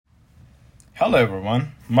Hello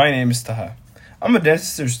everyone, my name is Taha. I'm a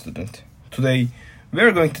dentistry student. Today we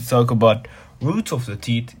are going to talk about roots of the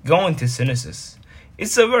teeth going to sinuses.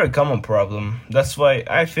 It's a very common problem, that's why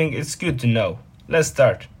I think it's good to know. Let's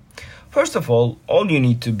start. First of all you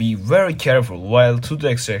need to be very careful while tooth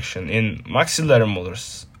extraction in maxillary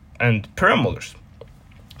molars and premolars.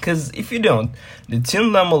 Because if you don't, the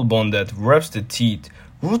thin lamellar bone that wraps the teeth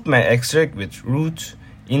root may extract with root,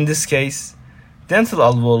 in this case dental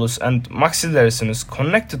alveolus and maxillary sinus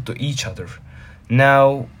connected to each other.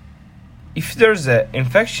 Now, if there's an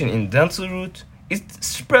infection in dental root, it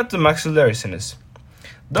spread to maxillary sinus.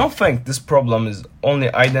 Don't think this problem is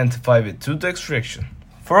only identified with tooth extraction.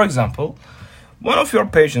 For example, one of your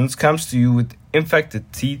patients comes to you with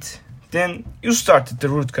infected teeth, then you started the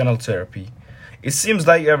root canal therapy. It seems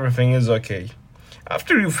like everything is okay.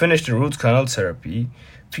 After you finish the root canal therapy,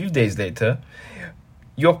 few days later,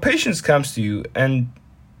 your patient comes to you and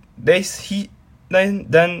he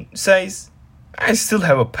then says, I still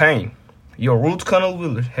have a pain. Your root canal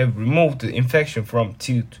will have removed the infection from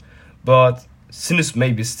tooth, but sinus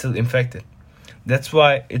may be still infected. That's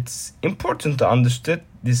why it's important to understand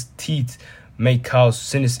these teeth may cause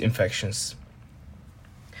sinus infections.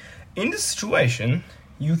 In this situation,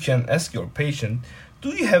 you can ask your patient, do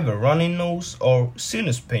you have a runny nose or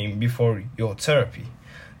sinus pain before your therapy?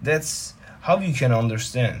 That's how you can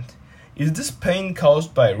understand. Is this pain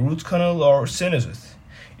caused by root canal or sinus?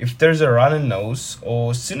 If there's a runny nose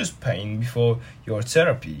or sinus pain before your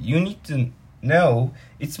therapy, you need to know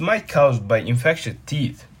it might caused by infected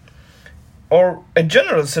teeth or a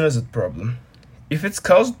general sinus problem. If it's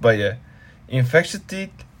caused by a infected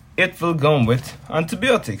teeth, it will go with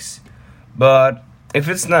antibiotics. But if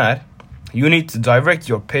it's not, you need to direct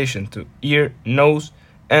your patient to ear, nose,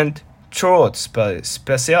 and throat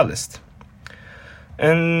specialist.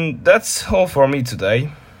 And that's all for me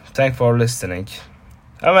today. Thanks for listening.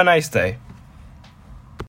 Have a nice day.